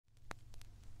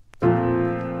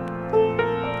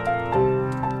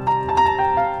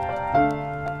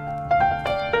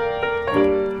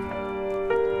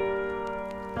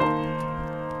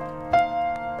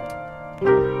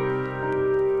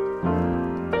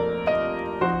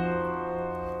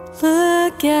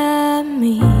at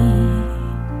me.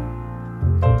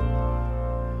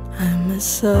 I'm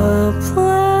as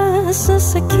helpless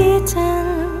as a kitten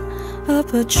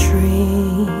up a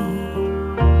tree,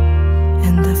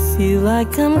 and I feel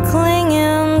like I'm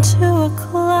clinging to a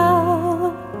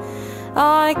cloud.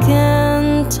 I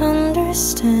can't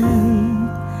understand.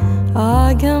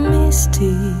 I got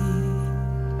Misty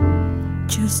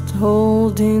just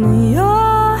holding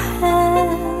your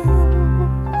hand.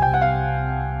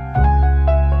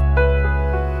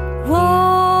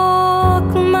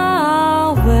 Walk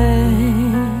my way,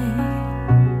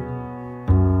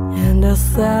 and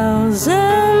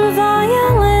 1,000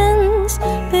 violins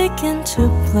begin to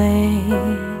play.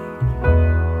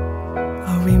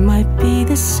 Or it might be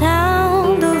the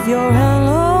sound of your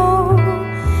hello,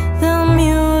 the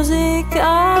music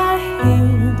I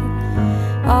hear.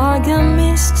 I got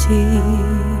Misty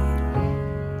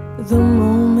the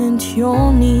moment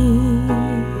you're near.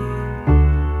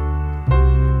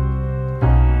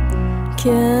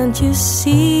 Can't you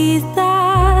see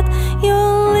that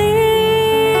you're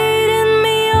leading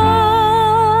me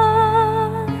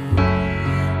on?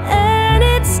 And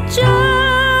it's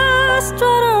just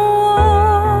what I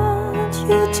want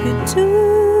you to do.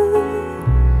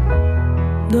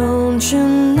 Don't you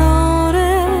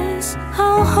notice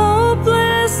how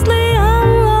hopelessly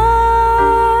I'm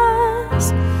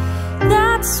lost?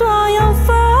 That's why I'm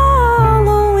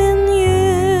following you.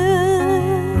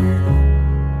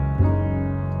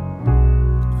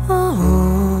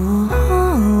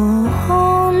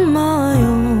 On my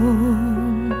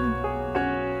own.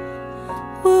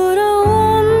 Would I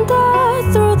wander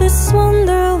through this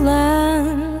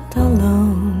wonderland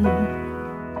alone,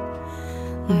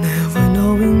 never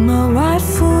knowing my right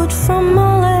foot from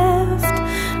my left,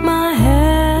 my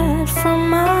head from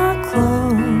my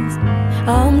clothes?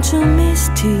 I'm too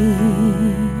misty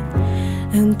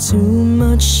and too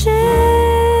much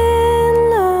in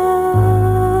love.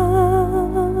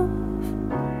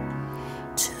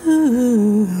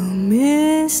 Too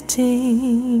misty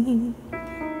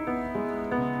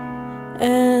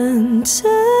and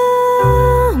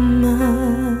too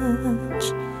much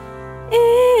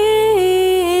in